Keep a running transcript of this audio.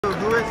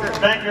Who is it?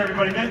 Thank you,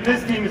 everybody.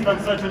 This team has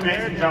done such an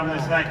amazing job on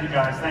this. Thank you,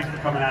 guys. Thanks for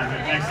coming out here.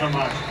 Thanks so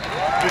much.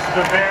 This is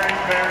a very,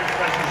 very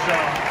special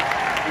show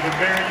with a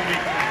very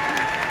unique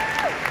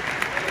thing.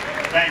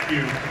 Thank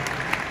you.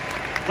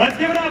 Let's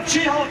give it up,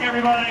 She-Hulk,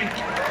 everybody.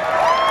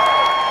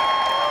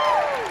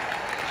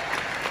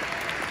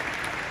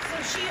 So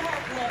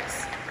She-Hulk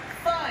looks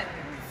fun,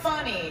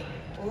 funny,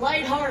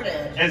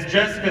 lighthearted. As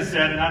Jessica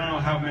said, and I don't know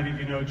how many of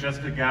you know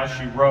Jessica Gauss,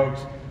 she wrote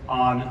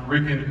on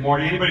Rick and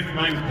Morty. Anybody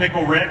familiar with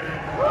Pickle Rick?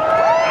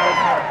 That was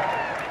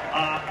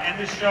her. And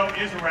this show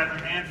is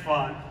irreverent and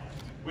fun,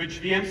 which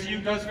the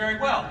MCU does very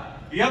well.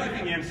 The other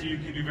thing the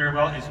MCU can do very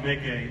well is make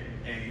a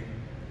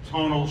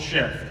tonal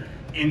shift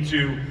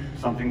into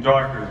something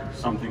darker,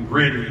 something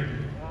gritty,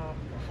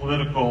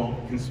 political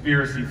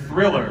conspiracy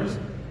thrillers,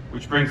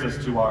 which brings us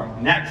to our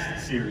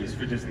next series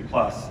for Disney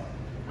Plus,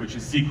 which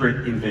is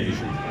Secret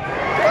Invasion.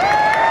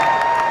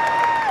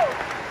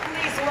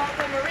 Please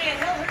welcome Maria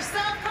Hill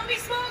herself, Kobe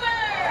Smulders!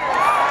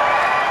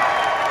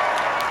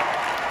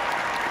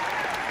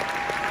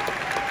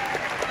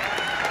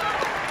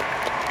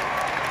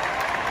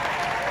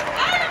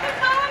 Hi,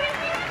 everybody!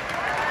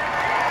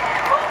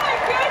 Oh my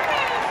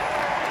goodness!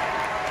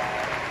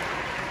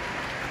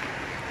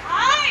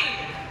 Hi!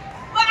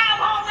 Wow,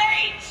 Hall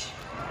H!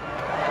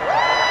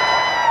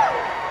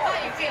 How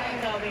are you feeling,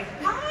 Kobe?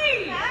 Hi!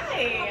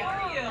 Hi! How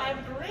are you? I'm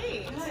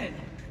great. Good.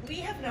 We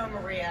have known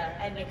Maria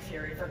and Nick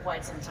Fury for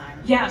quite some time.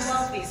 Yes. We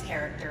love these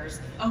characters.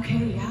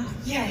 Okay, yeah.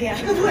 Yeah.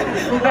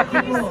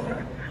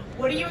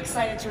 What are you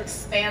excited to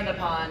expand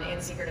upon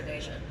in Secret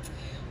Invasion?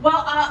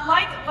 Well,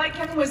 like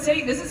Kevin was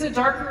saying, this is a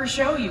darker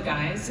show, you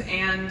guys,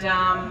 and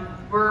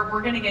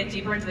we're going to get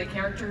deeper into the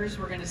characters.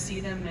 We're going to see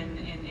them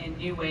in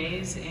new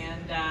ways,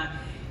 and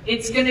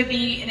it's going to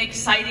be an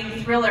exciting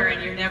thriller,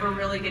 and you're never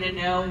really going to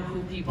know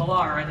who people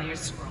are. Are they a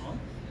Skrull?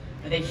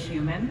 Are they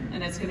human?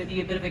 And it's going to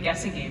be a bit of a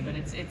guessing game, but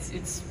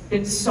it's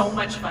been so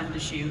much fun to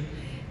shoot,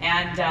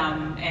 and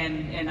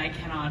I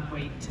cannot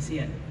wait to see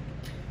it.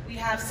 We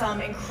have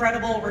some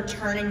incredible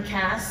returning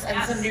casts and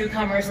Yes. some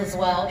newcomers as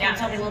well. Can Yes. you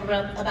tell me a little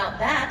bit about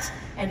that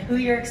and who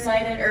you're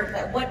excited,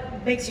 or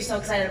what makes you so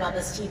excited about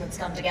this team that's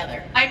come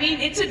together? I mean,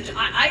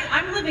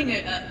 I'm living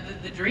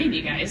the dream,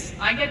 you guys.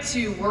 I get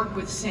to work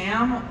with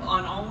Sam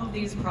on all of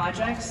these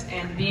projects,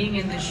 and being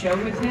in the show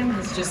with him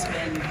has just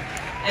been,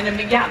 and I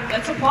mean, yeah,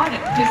 let's applaud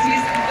him, because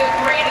he's the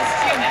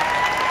greatest human.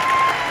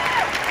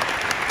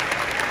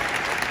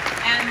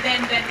 And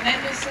then Ben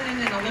Mendelsohn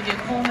and Olivia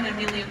Colman and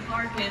Amelia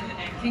Clark and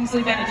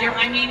Kingsley Ben-Adir.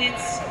 I mean,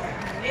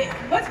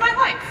 what's my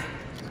life?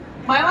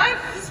 My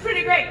life is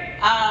pretty great.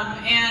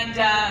 And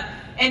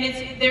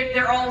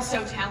they're all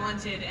so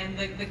talented and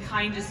the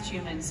kindest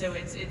humans, so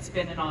it's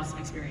been an awesome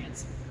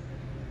experience.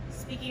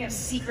 Speaking of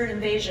Secret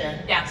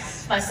Invasion,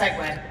 Yes. my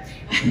segue.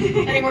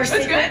 Any more That's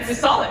secrets? good. It's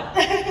solid.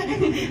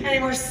 Any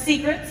more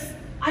secrets?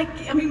 I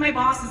mean, my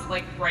boss is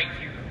like right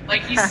here.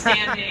 Like he's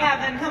standing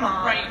Kevin, come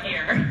on. right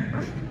here.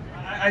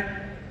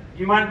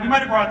 We might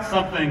have brought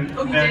something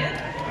Oh, you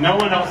that no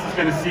one else is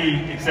going to see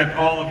except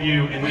all of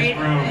you in this Wait a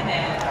room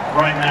minute.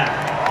 right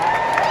now.